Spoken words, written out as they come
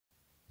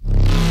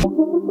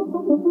The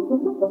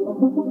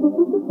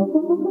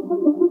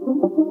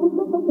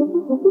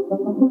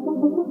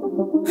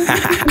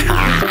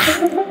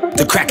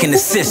crack in the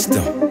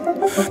system,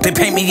 they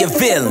paint me a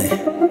villain.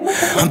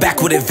 I'm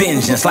back with a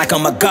vengeance, like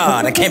I'm a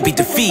god, I can't be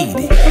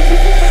defeated.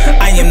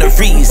 I am the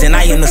reason,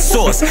 I am the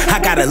source,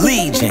 I got a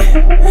legion.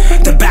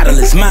 The battle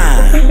is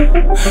mine,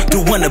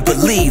 the one to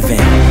believe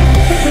in.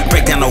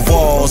 Break down the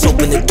walls,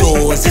 open the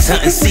doors, it's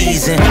hunting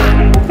season.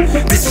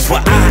 This is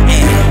what I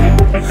am,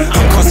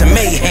 I'm causing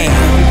mayhem.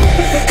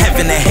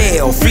 Heaven to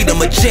hell,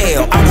 freedom or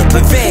jail, I will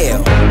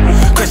prevail.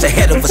 Crush the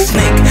head of a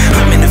snake,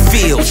 I'm in the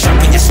field,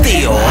 sharpen your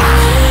steel.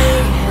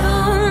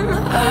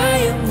 I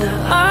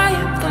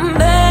am the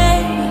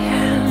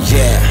mayhem.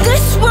 Yeah.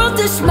 This world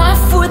is mine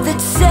for the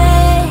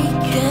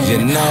taking. You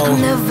know, I'll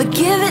never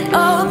give it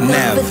up.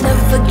 Never.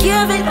 Never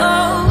give it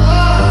up.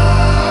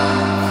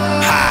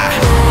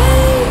 Mayhem.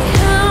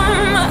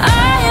 I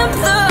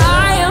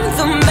am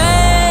the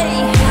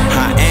mayhem. I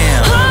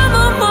am. I'm a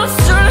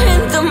monster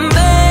in the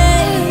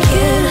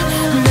making.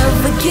 I'll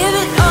never give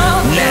it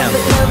up. Never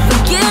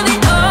give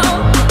it up.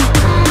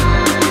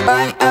 I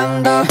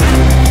am the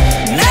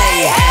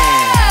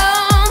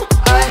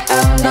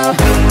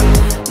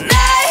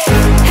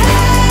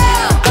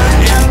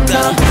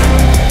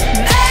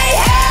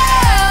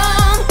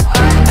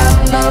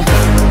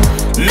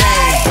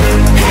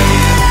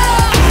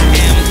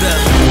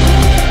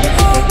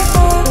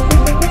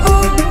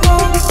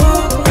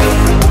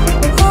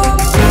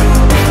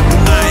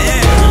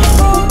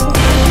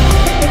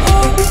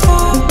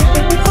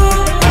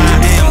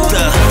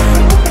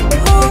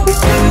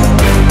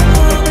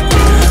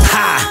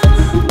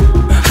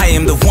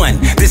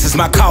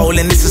my call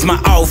and this is my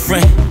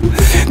offering.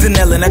 The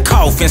nail in a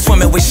coffin,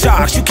 swimming with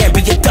sharks, you can't be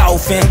a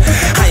dolphin.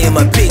 I am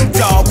a big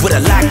dog with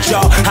a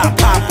lockjaw, I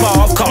pop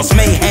off, cause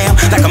mayhem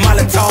like a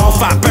Molotov.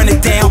 I burn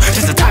it down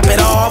just to top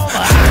it off.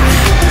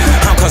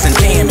 I'm causing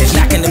damage,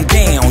 knocking them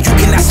down, you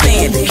cannot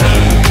stand it.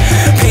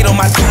 Paid on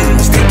my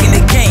dues, taking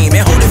the game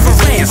and hold it for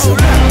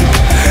ransom.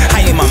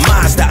 I am a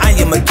monster, I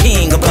am a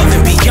king, above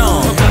and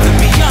beyond.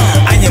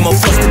 I am a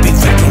force to be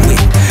reckoned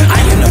with, I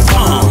am the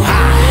bomb.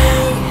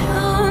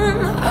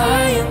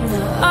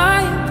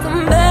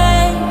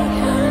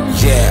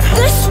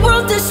 This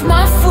world is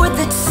mine for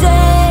the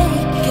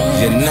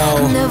taking. You know,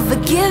 I'll never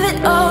give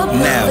it up.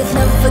 Never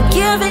Never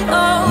give it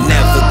up.